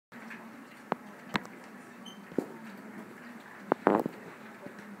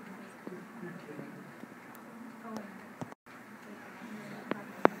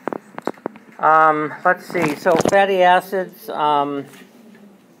Let's see. So fatty acids,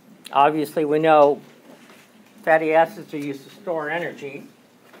 obviously we know fatty acids are used to store energy. In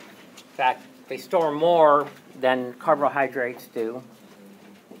fact, they store more than carbohydrates do.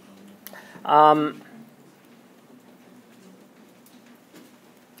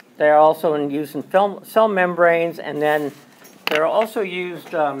 They're also used in cell membranes, and then they're also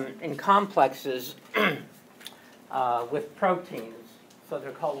used in complexes with proteins. So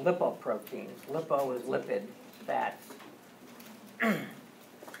they're called lipoproteins. Lipo is lipid, fats.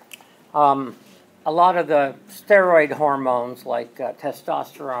 A lot of the steroid hormones like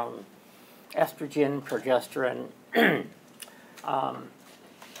testosterone, estrogen, progesterone,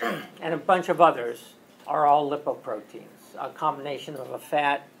 and a bunch of others are all lipoproteins, a combination of a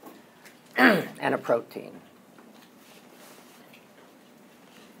fat and a protein.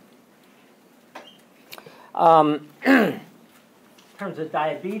 In terms of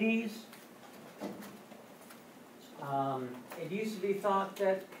diabetes, it used to be thought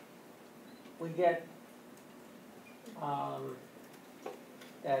that we get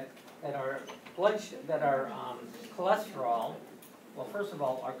that our cholesterol. Well, first of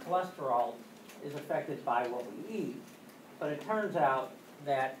all, our cholesterol is affected by what we eat, but it turns out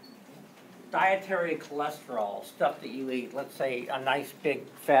that dietary cholesterol, stuff that you eat, let's say a nice big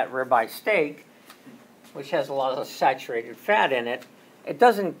fat ribeye steak, which has a lot of saturated fat in it,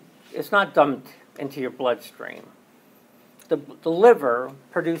 it's not dumped into your bloodstream. The liver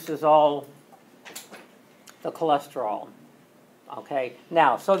produces all the cholesterol. Okay.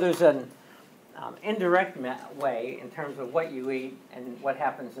 Now, so there's an indirect way in terms of what you eat and what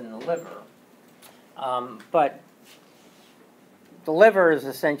happens in the liver, but the liver is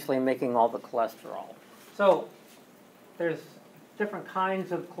essentially making all the cholesterol. So there's different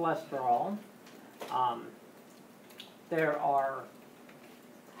kinds of cholesterol. There are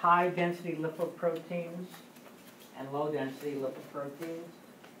high-density lipoproteins and low-density lipoproteins.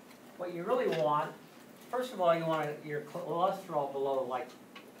 What you really want, first of all, you want your cholesterol below like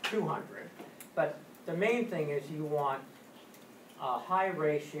 200. But the main thing is you want a high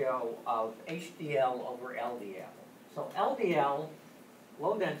ratio of HDL over LDL. So LDL,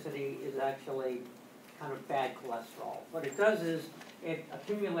 low density, is actually kind of bad cholesterol. What it does is it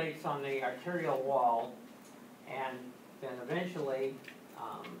accumulates on the arterial wall and then eventually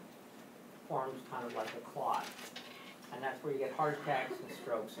forms kind of like a clot. And that's where you get heart attacks and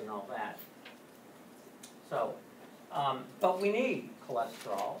strokes and all that. So, but we need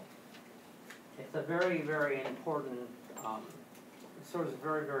cholesterol. It's a very, very important, it serves a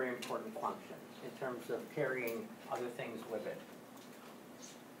very, very important function in terms of carrying other things with it.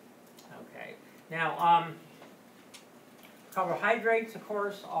 Okay. Now, carbohydrates, of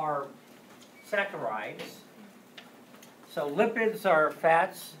course, are saccharides. So lipids are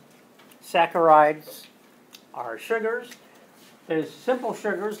fats. Saccharides are sugars. There's simple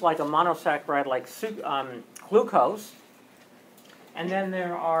sugars like a monosaccharide like glucose. And then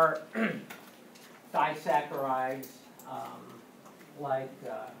there are disaccharides like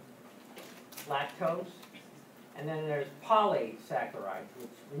lactose. And then there's polysaccharides, which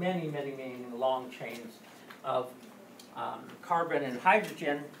many, many, many long chains of carbon and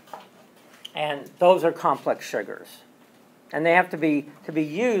hydrogen. And those are complex sugars. And they have to be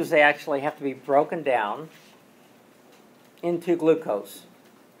used, they actually have to be broken down into glucose.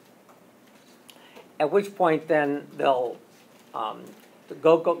 At which point then they'll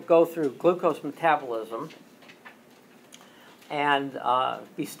go through glucose metabolism and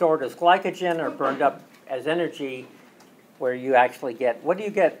be stored as glycogen or burned up as energy, where you actually get, what do you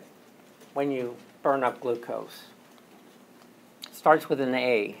get when you burn up glucose? It starts with an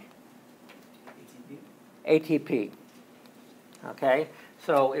A. ATP. Okay?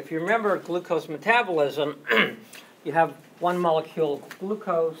 So if you remember glucose metabolism, you have one molecule of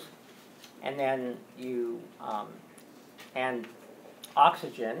glucose, and then you, and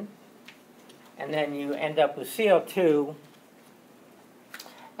oxygen, and then you end up with CO2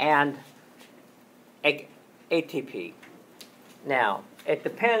 and ATP. Now, it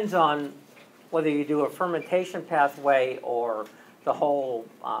depends on whether you do a fermentation pathway or the whole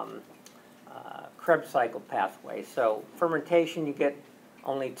Krebs cycle pathway. So fermentation, you get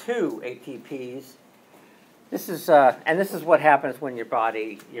only 2 ATPs. This is what happens when your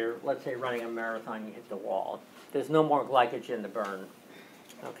body, you're, let's say, running a marathon, you hit the wall. There's no more glycogen to burn.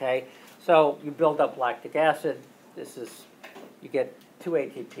 Okay? So you build up lactic acid. You get 2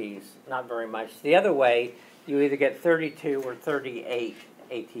 ATPs, not very much. The other way, you either get 32 or 38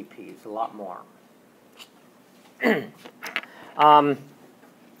 ATPs, a lot more.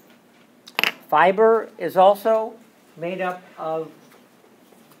 Fiber is also made up of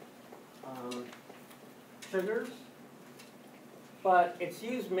sugars, but it's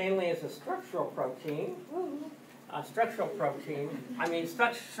used mainly as a structural protein. Structural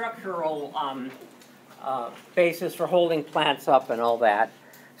basis for holding plants up and all that.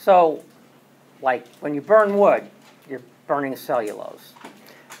 So, like when you burn wood, you're burning cellulose.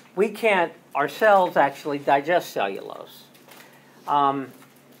 We can't, our cells actually digest cellulose.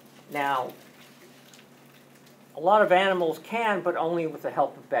 Now, a lot of animals can, but only with the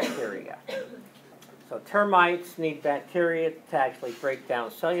help of bacteria. So termites need bacteria to actually break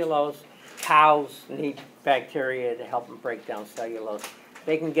down cellulose. Cows need bacteria to help them break down cellulose.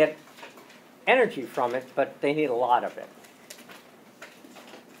 They can get energy from it, but they need a lot of it.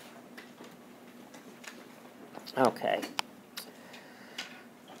 Okay.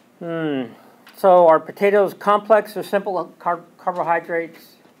 So are potatoes complex or simple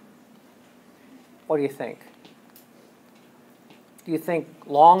carbohydrates? What do you think? Do you think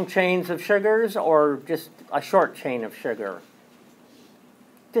long chains of sugars or just a short chain of sugar?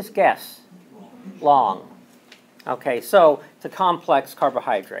 Just guess. Long. Okay, so it's a complex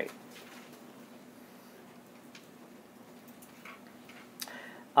carbohydrate.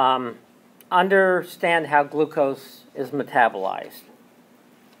 Understand how glucose is metabolized.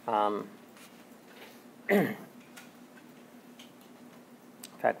 In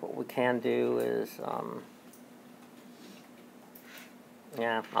fact, what we can do is,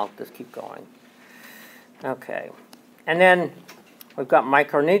 yeah, I'll just keep going. Okay. And then we've got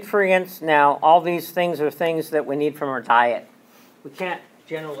micronutrients. Now, all these things are things that we need from our diet. We can't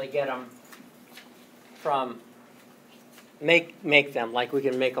generally get them from, make them like we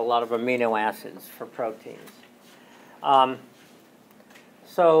can make a lot of amino acids for proteins.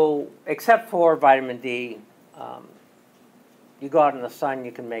 So, except for vitamin D, you go out in the sun,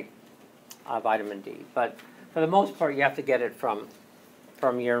 you can make vitamin D. But for the most part, you have to get it from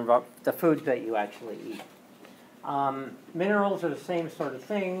the foods that you actually eat. Minerals are the same sort of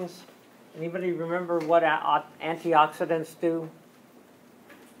things. Anybody remember what antioxidants do?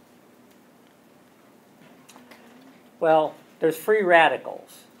 Well, there's free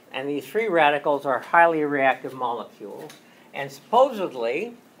radicals. And these free radicals are highly reactive molecules. And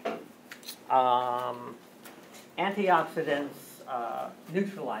supposedly, antioxidants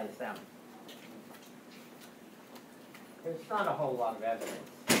neutralize them. There's not a whole lot of evidence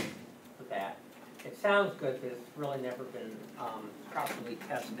for that. It sounds good, but it's really never been properly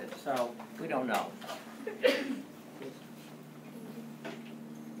tested, so we don't know.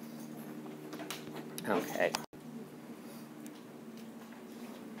 Okay.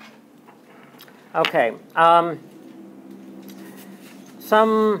 Okay.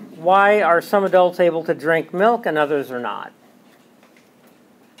 Why are some adults able to drink milk and others are not?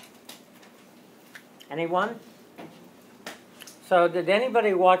 Anyone? So did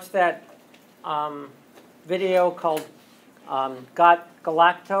anybody watch that video called Got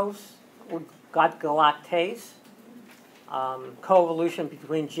Galactose? Got Galactase? Coevolution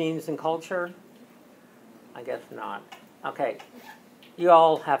between genes and culture? I guess not. Okay. You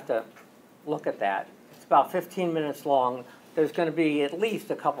all have to look at that. It's about 15 minutes long. There's going to be at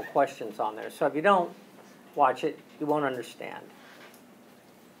least a couple questions on there. So if you don't watch it, you won't understand.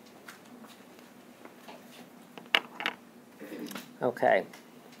 Okay.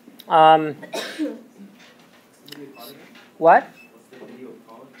 What? What's the video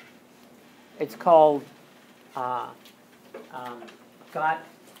called? It's called Got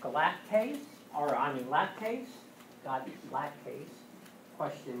Galactase, or I mean Lactase. Got Lactase,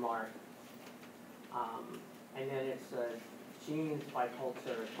 question mark. And then it's genes by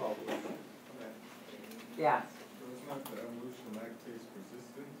culture coevolution. Okay. Yeah. So it's not the evolution of lactase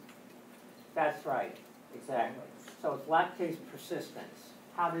persistence? That's right, exactly. So it's lactase persistence.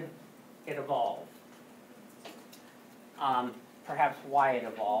 How did it evolve? Perhaps why it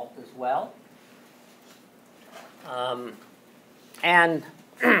evolved as well. And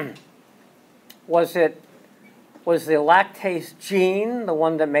was the lactase gene the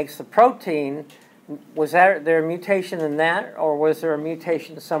one that makes the protein? Was there a mutation in that, or was there a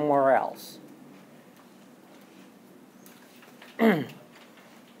mutation somewhere else?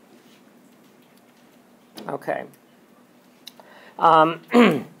 Okay.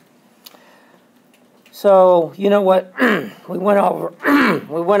 So you know what? we went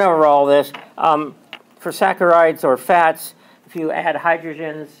over all this. For saccharides or fats, if you add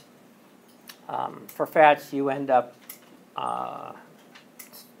hydrogens, for fats you end up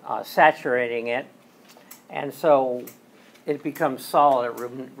saturating it, and so it becomes solid at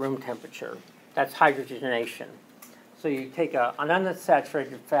room temperature. That's hydrogenation. So you take an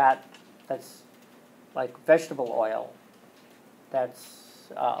unsaturated fat that's like vegetable oil, that's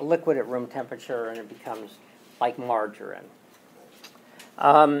a liquid at room temperature, and it becomes like margarine.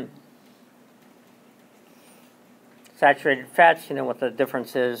 Saturated fats, you know what the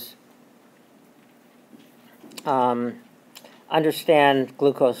difference is. Understand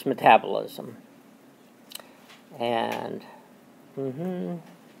glucose metabolism. And,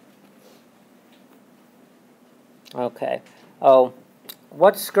 okay. Oh,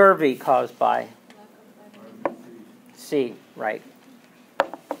 what's scurvy caused by? C, right.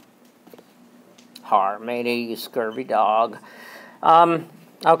 Har, matey, you scurvy dog.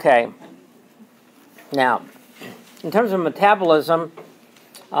 Okay. Now, in terms of metabolism,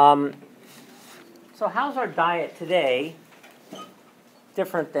 so how's our diet today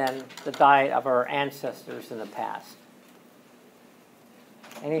different than the diet of our ancestors in the past?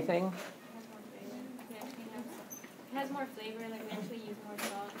 Anything? It has more flavor, like we actually use more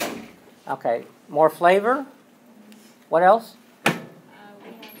salt. Okay, more flavor? What else? We have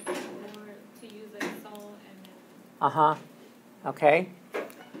more to use like salt and Okay.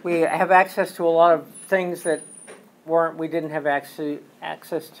 We have access to a lot of things that we didn't have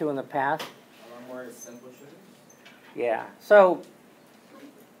access to in the past. A lot more simple sugars. Yeah. So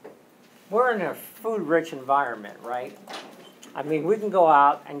we're in a food-rich environment, right? I mean, we can go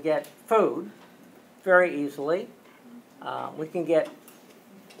out and get food very easily. We can get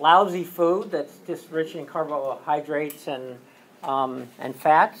lousy food that's just rich in carbohydrates and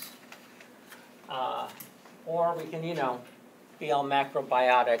fats, or we can, be all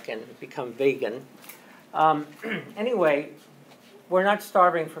macrobiotic and become vegan. Anyway, we're not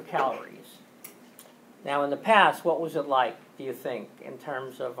starving for calories. Now, in the past, what was it like, do you think, in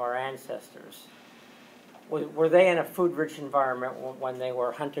terms of our ancestors? Were they in a food-rich environment when they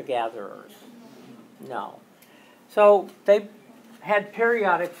were hunter-gatherers? No. So they had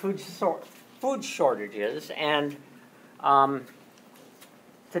periodic food shortages, and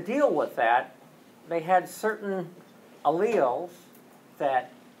to deal with that, they had certain alleles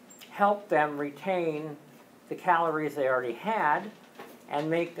that helped them retain the calories they already had and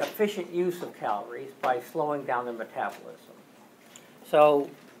make efficient use of calories by slowing down their metabolism. So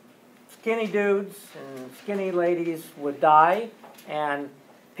skinny dudes and skinny ladies would die, and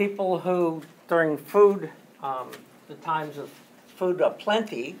people who, during the times of food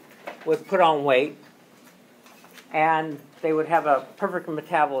plenty, would put on weight, and they would have a perfect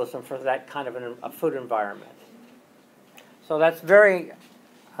metabolism for that kind of a food environment. So that's very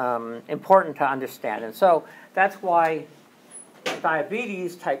important to understand. And so that's why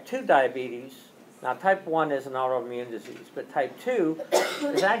diabetes, type 2 diabetes, now type 1 is an autoimmune disease, but type 2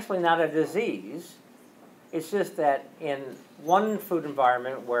 is actually not a disease. It's just that in one food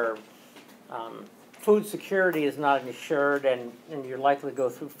environment where food security is not ensured and you're likely to go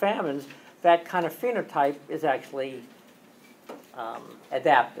through famines, that kind of phenotype is actually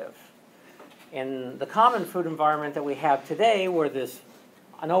adaptive. In the common food environment that we have today, where there's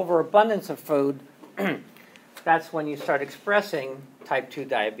an overabundance of food, that's when you start expressing type 2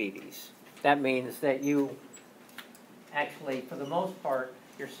 diabetes. That means that you actually, for the most part,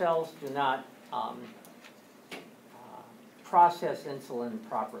 your cells do not process insulin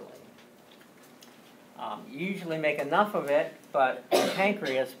properly. You usually make enough of it, but in the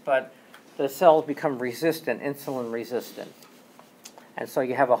pancreas, but the cells become resistant, insulin resistant. And so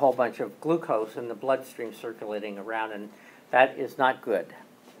you have a whole bunch of glucose in the bloodstream circulating around, and that is not good.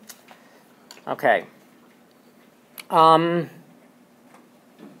 Okay.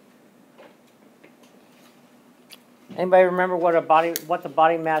 Anybody remember what the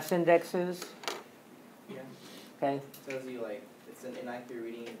body mass index is? Yeah. Okay. It tells you, like, it's an inaccurate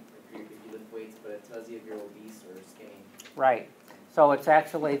reading if you lift weights, but it tells you if you're obese or skinny. Right. So it's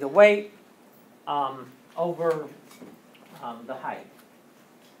actually the weight over the height.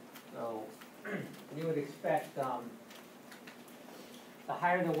 So you would expect the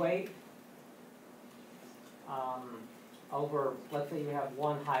higher the weight over, let's say you have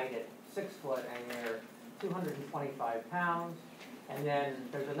one height at 6 foot and you're 225 pounds, and then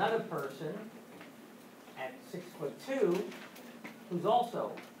there's another person at 6'2" who's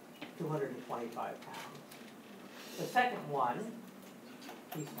also 225 pounds. The second one,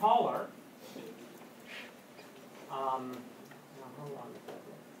 he's taller. Hold on a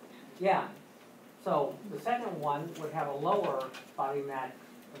second. Yeah. So the second one would have a lower body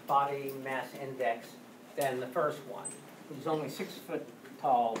mass index than the first one, who's only 6 foot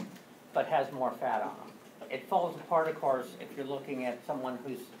tall, but has more fat on him. It falls apart, of course, if you're looking at someone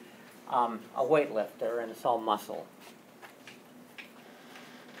who's a weightlifter and it's all muscle.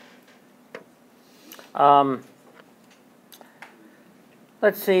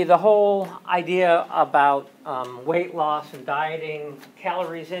 let's see, the whole idea about weight loss and dieting,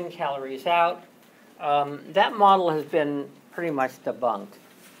 calories in, calories out, that model has been pretty much debunked.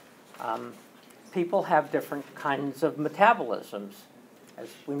 People have different kinds of metabolisms, as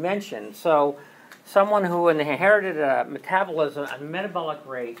we mentioned. So someone who inherited a metabolism, a metabolic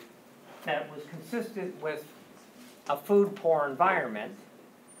rate that was consistent with a food-poor environment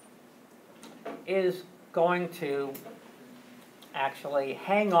is going to actually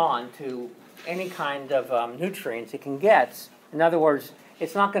hang on to any kind of nutrients it can get. In other words,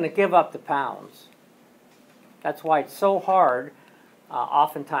 it's not going to give up the pounds. That's why it's so hard.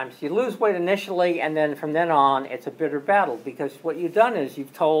 Oftentimes you lose weight initially, and then from then on it's a bitter battle, because what you've done is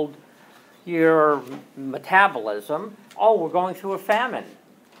you've told your metabolism, oh, we're going through a famine.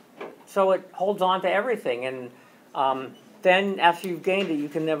 So it holds on to everything, and then after you've gained it, you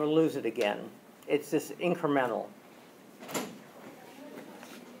can never lose it again. It's just incremental.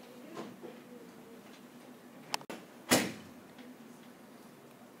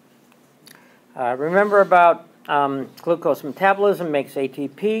 Remember about glucose metabolism makes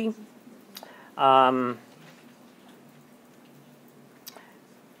ATP.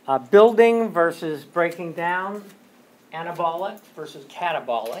 Building versus breaking down, anabolic versus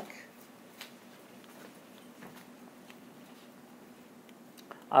catabolic.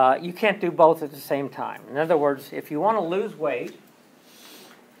 You can't do both at the same time. In other words, if you want to lose weight,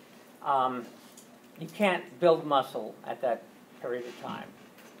 you can't build muscle at that period of time.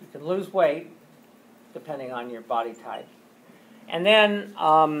 You can lose weight depending on your body type. And then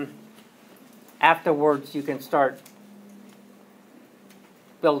afterwards you can start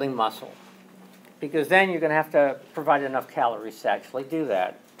building muscle, because then you're going to have to provide enough calories to actually do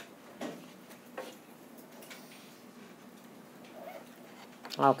that.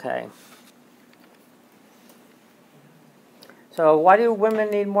 Okay. So why do women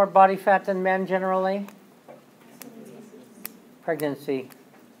need more body fat than men generally? Pregnancy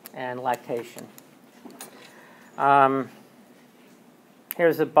and lactation.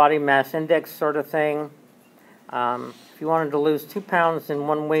 Here's a body mass index sort of thing. If you wanted to lose 2 pounds in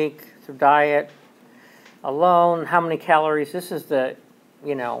 1 week through diet alone, how many calories? This is the,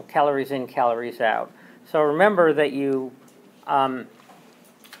 calories in, calories out. So remember that you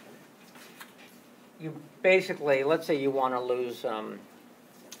basically, let's say you want to lose,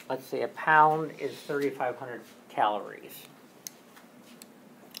 let's say a pound is 3,500 calories.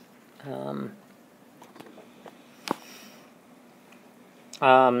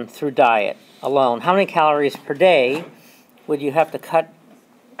 Through diet alone. How many calories per day would you have to cut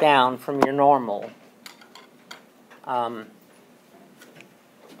down from your normal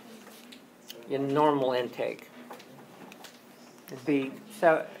intake? It'd be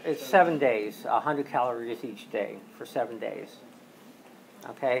it's 7 days, 100 calories each day for 7 days.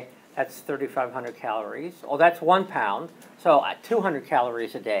 Okay, that's 3,500 calories. Oh, that's 1 pound. So 200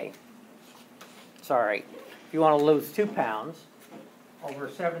 calories a day. Sorry, if you want to lose 2 pounds over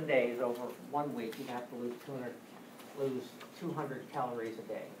 7 days, over 1 week, you'd have to lose 200 calories a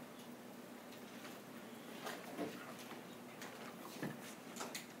day.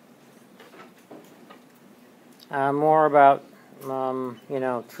 More about,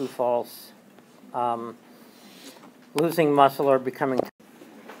 true, false. Losing muscle or becoming.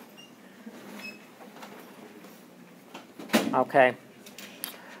 Okay.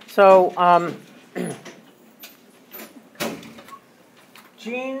 So,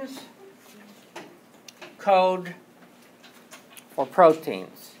 genes code for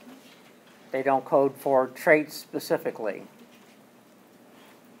proteins. They don't code for traits specifically.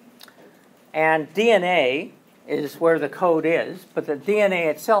 And DNA is where the code is, but the DNA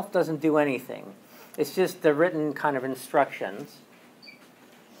itself doesn't do anything. It's just the written kind of instructions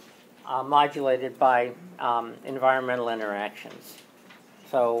modulated by environmental interactions.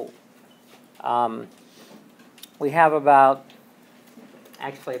 So we have about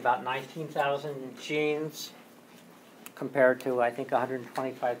 19,000 genes compared to, I think,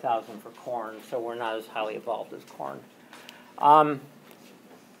 125,000 for corn, so we're not as highly evolved as corn.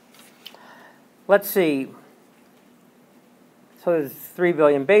 Let's see. So there's 3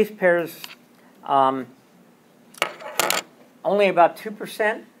 billion base pairs. Only about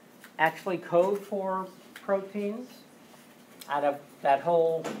 2% actually code for proteins out of that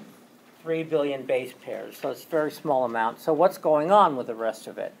whole 3 billion base pairs. So it's a very small amount. So what's going on with the rest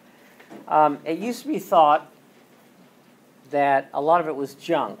of it? It used to be thought that a lot of it was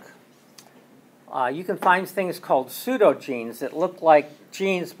junk. You can find things called pseudogenes that look like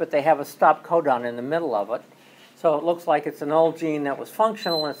genes, but they have a stop codon in the middle of it. So it looks like it's an old gene that was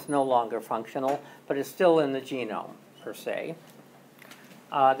functional and it's no longer functional, but it's still in the genome, per se.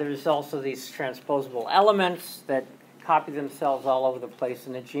 There's also these transposable elements that copy themselves all over the place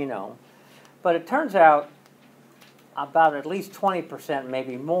in the genome. But it turns out about at least 20%,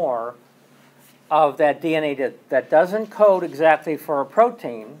 maybe more, of that DNA that doesn't code exactly for a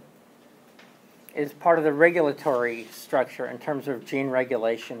protein is part of the regulatory structure in terms of gene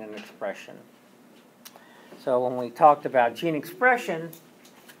regulation and expression. So when we talked about gene expression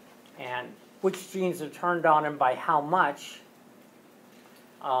and which genes are turned on and by how much,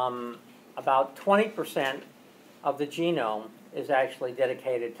 about 20% of the genome is actually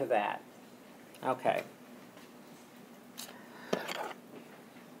dedicated to that. Okay.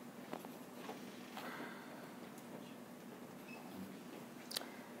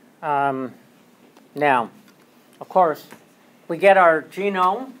 Now, of course, we get our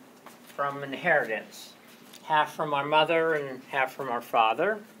genome from inheritance, half from our mother and half from our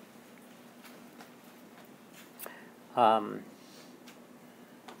father.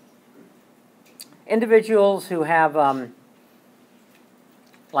 Individuals who have,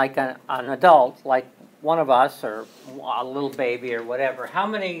 like an adult, like one of us or a little baby or whatever, how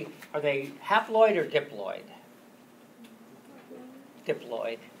many, are they haploid or diploid?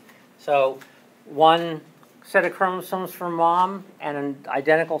 Diploid. So one set of chromosomes from mom and an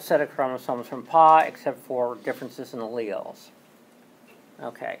identical set of chromosomes from pa, except for differences in alleles.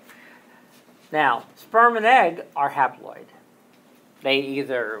 Okay. Now, sperm and egg are haploid. They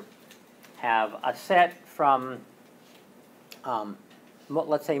either have a set from,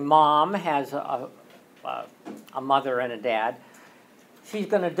 let's say mom has a mother and a dad. She's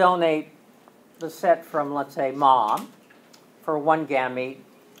going to donate the set from, let's say, mom for one gamete,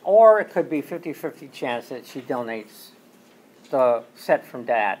 or it could be 50-50 chance that she donates the set from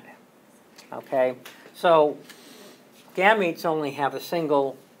dad. Okay? So gametes only have a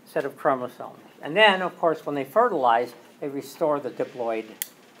single set of chromosomes. And then, of course, when they fertilize, they restore the diploid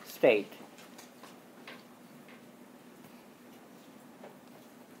state.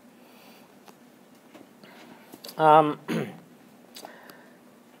 You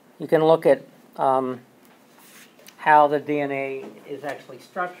can look at how the DNA is actually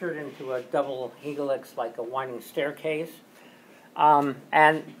structured into a double helix, like a winding staircase.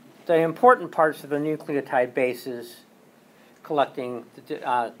 And the important parts of the nucleotide bases connecting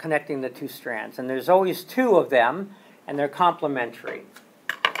the two strands. And there's always two of them, and they're complementary.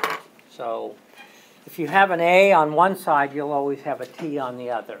 So if you have an A on one side, you'll always have a T on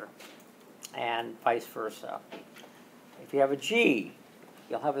the other, and vice versa. If you have a G,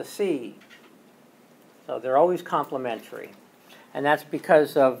 you'll have a C. So they're always complementary. And that's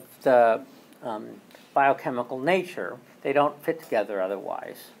because of the biochemical nature. They don't fit together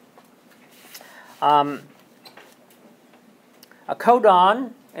otherwise. A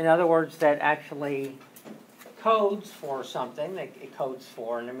codon, in other words, that actually codes for something, it codes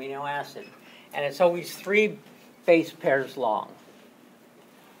for an amino acid. And it's always 3 base pairs long.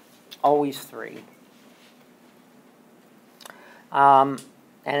 Always 3. And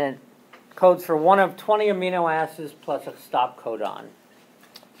it codes for one of 20 amino acids plus a stop codon.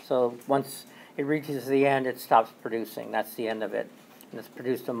 So once it reaches the end, it stops producing. That's the end of it. And it's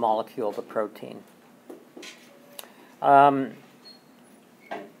produced a molecule, the protein.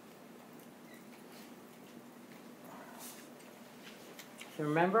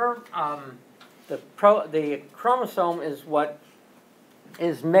 Remember, the chromosome is what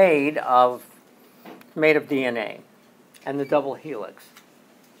is made of DNA and the double helix.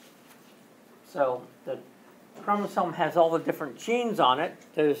 So the chromosome has all the different genes on it.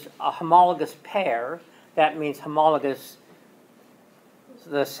 There's a homologous pair. That means homologous,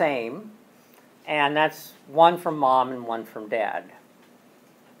 the same. And that's one from mom and one from dad.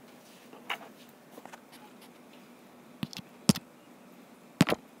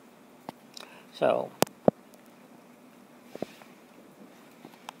 So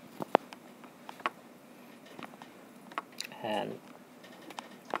and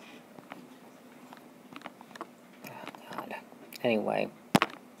anyway,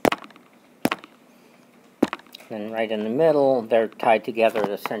 then right in the middle, they're tied together at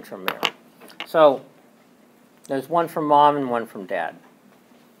a centromere. So there's one from mom and one from dad.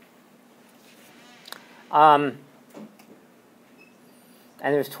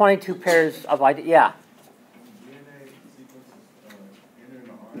 And there's 22 pairs of yeah. DNA sequences entered in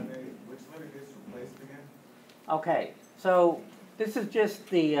the RNA. Which letter gets replaced again? Okay, so this is just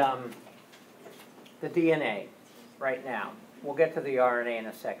the DNA right now. We'll get to the RNA in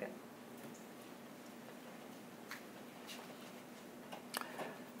a second.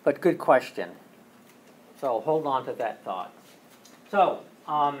 But good question. So hold on to that thought. So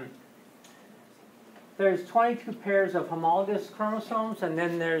the there's 22 pairs of homologous chromosomes, and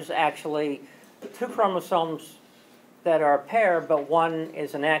then there's actually 2 chromosomes that are a pair, but one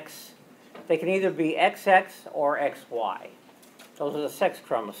is an X. They can either be XX or XY. Those are the sex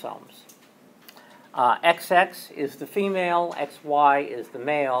chromosomes. XX is the female, XY is the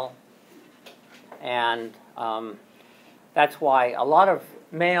male, and that's why a lot of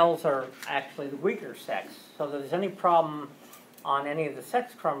males are actually the weaker sex. So if there's any problem on any of the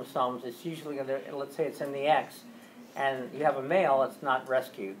sex chromosomes, it's usually, let's say it's in the X, and you have a male, it's not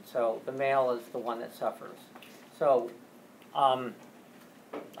rescued. So the male is the one that suffers. So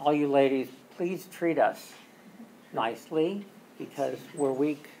all you ladies, please treat us nicely because we're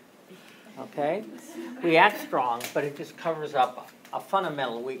weak, okay? We act strong, but it just covers up a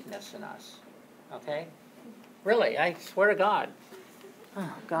fundamental weakness in us, okay? Really, I swear to God.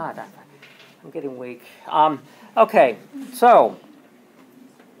 Oh, God, I'm getting weak. Okay, so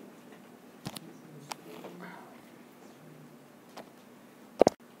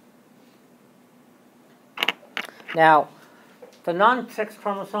now the non-sex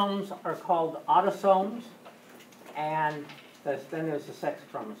chromosomes are called autosomes, and then there's the sex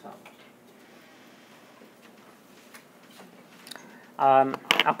chromosomes.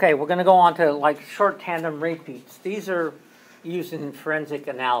 Okay, we're going to go on to like short tandem repeats. These are used in forensic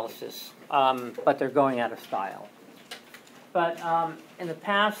analysis, but they're going out of style. But in the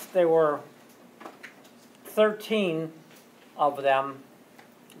past, there were 13 of them,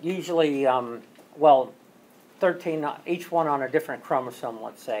 usually, 13, each one on a different chromosome,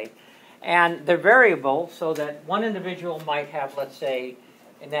 let's say. And they're variable so that one individual might have, let's say,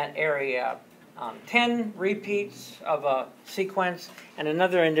 in that area, 10 repeats of a sequence, and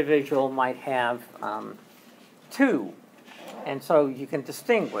another individual might have 2. And so you can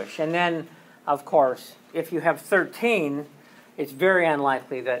distinguish. And then, of course, if you have 13, it's very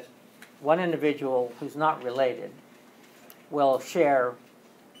unlikely that one individual who's not related will share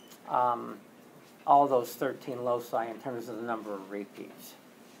all those 13 loci in terms of the number of repeats.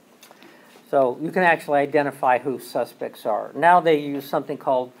 So you can actually identify who suspects are. Now they use something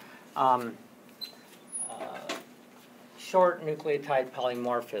called short nucleotide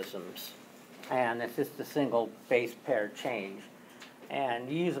polymorphisms. And it's just a single base pair change. And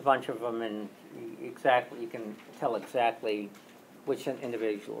you use a bunch of them, and you can tell exactly which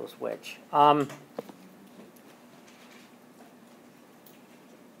individual is which.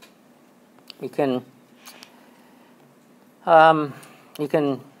 You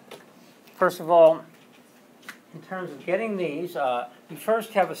can, first of all, in terms of getting these, you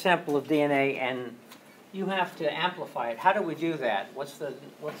first have a sample of DNA, and you have to amplify it. How do we do that? What's the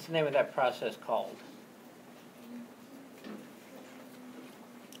name of that process called?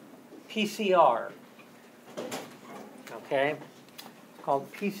 PCR. Okay? It's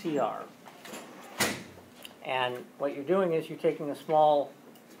called PCR. And what you're doing is you're taking a small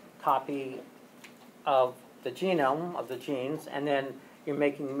copy of the genome, of the genes, and then you're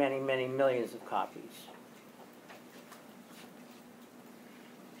making many, many millions of copies.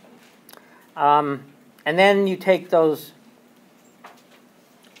 And then you take those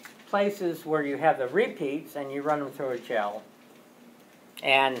places where you have the repeats and you run them through a gel.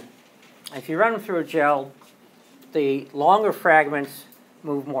 And if you run them through a gel, the longer fragments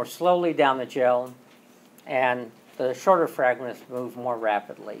move more slowly down the gel, and the shorter fragments move more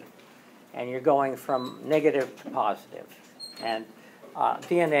rapidly. And you're going from negative to positive. And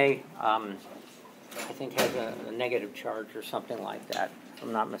DNA, I think, has a negative charge or something like that, if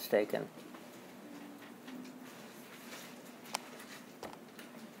I'm not mistaken.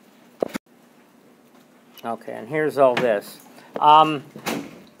 Okay, and here's all this.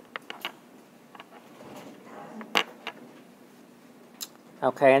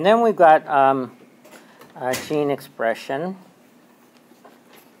 Okay, and then we've got gene expression.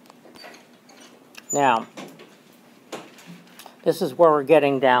 Now, this is where we're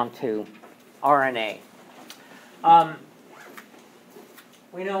getting down to RNA.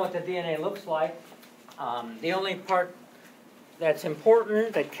 We know what the DNA looks like. The only part that's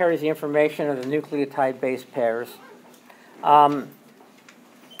important, that carries the information, are the nucleotide base pairs. And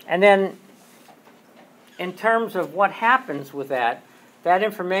then, in terms of what happens with that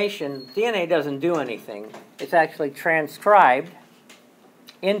information, DNA doesn't do anything. It's actually transcribed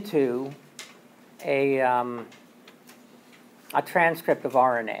into a transcript of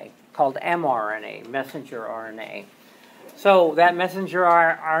RNA called mRNA, messenger RNA. So that messenger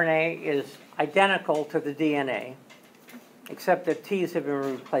RNA is identical to the DNA, except that T's have been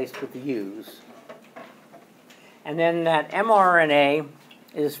replaced with the U's. And then that mRNA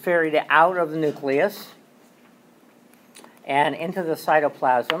is ferried out of the nucleus and into the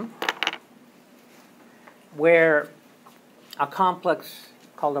cytoplasm. where a complex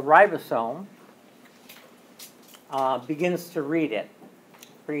called a ribosome begins to read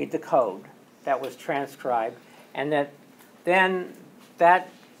the code that was transcribed, and then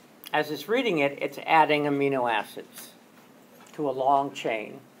as it's reading it, it's adding amino acids to a long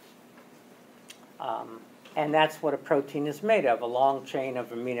chain. And that's what a protein is made of, a long chain of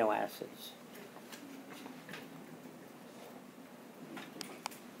amino acids.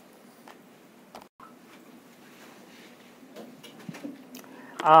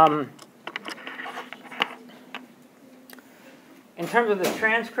 In terms of the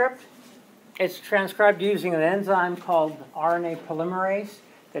transcript, it's transcribed using an enzyme called RNA polymerase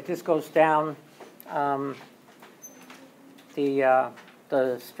that just goes down the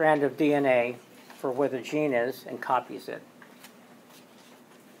strand of DNA for where the gene is and copies it.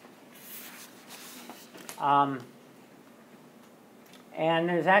 And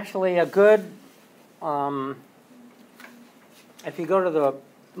there's actually a good, if you go to the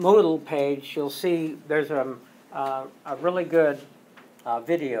Moodle page, you'll see there's a really good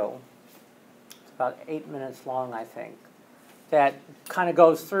video. It's about 8 minutes long, I think, that kind of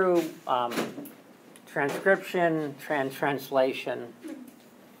goes through transcription, translation,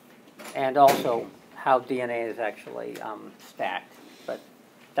 and also how DNA is actually stacked. But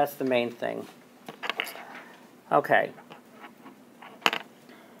that's the main thing. Okay.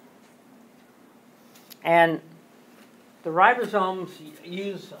 And the ribosomes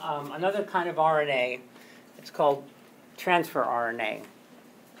use another kind of RNA. It's called transfer RNA.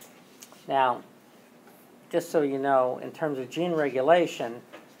 Now, just so you know, in terms of gene regulation,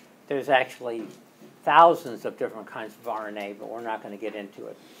 there's actually thousands of different kinds of RNA, but we're not going to get into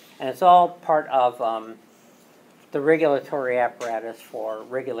it. And it's all part of the regulatory apparatus for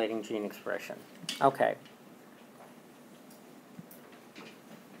regulating gene expression. Okay.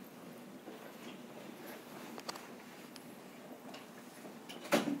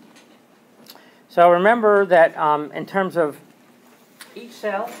 So remember that in terms of each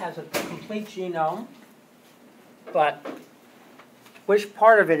cell has a complete genome, but which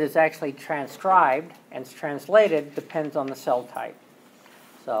part of it is actually transcribed and translated depends on the cell type.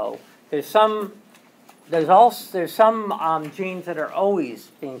 So there's some genes that are always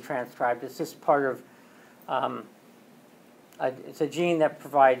being transcribed. It's just part of it's a gene that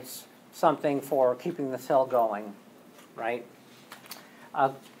provides something for keeping the cell going, right?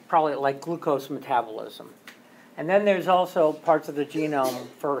 Probably like glucose metabolism. And then there's also parts of the genome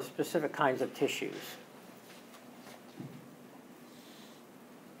for specific kinds of tissues.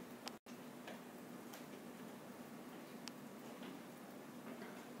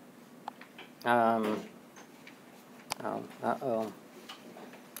 Uh-oh.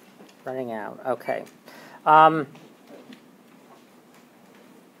 Running out. Okay.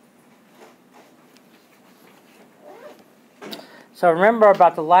 So remember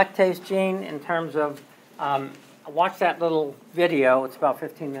about the lactase gene in terms of, watch that little video, it's about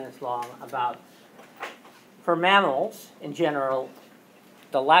 15 minutes long, about, for mammals in general,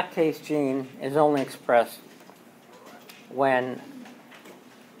 the lactase gene is only expressed when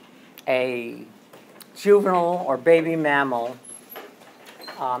a juvenile or baby mammal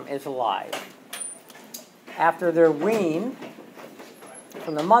is alive. After they're weaned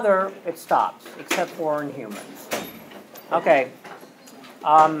from the mother, it stops, except for in humans. Okay.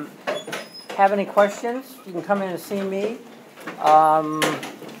 Have any questions? You can come in and see me.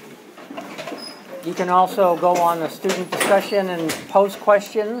 You can also go on the student discussion and post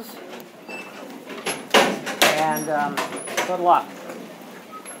questions. And good luck.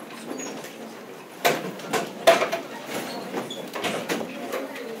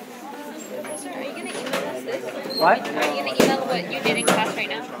 Professor, are you going to email us this? What? Are you going to email what you did in class right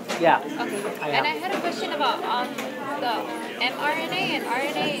now? Yeah. Okay. And I had a question about the mRNA and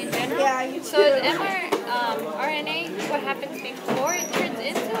RNA in general. Yeah, you So is mRNA what happens before it turns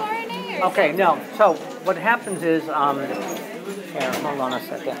into RNA? Or Okay, no. So what happens is, here, hold on a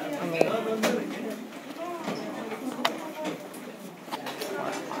second. Let me.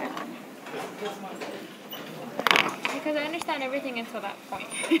 Because I understand everything until that point.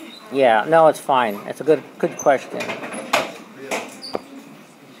 Yeah, no, it's fine. It's a good question.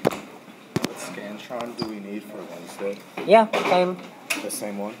 What Scantron do we need for Wednesday? Yeah, same. The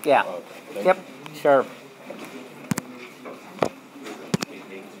same one? Yeah. Oh, okay. Yep, sure.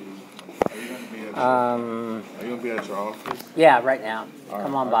 Are you gonna be at your office? Yeah, right now. All right,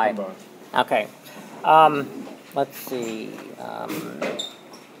 Come on I'll by. come by. Okay. Let's see.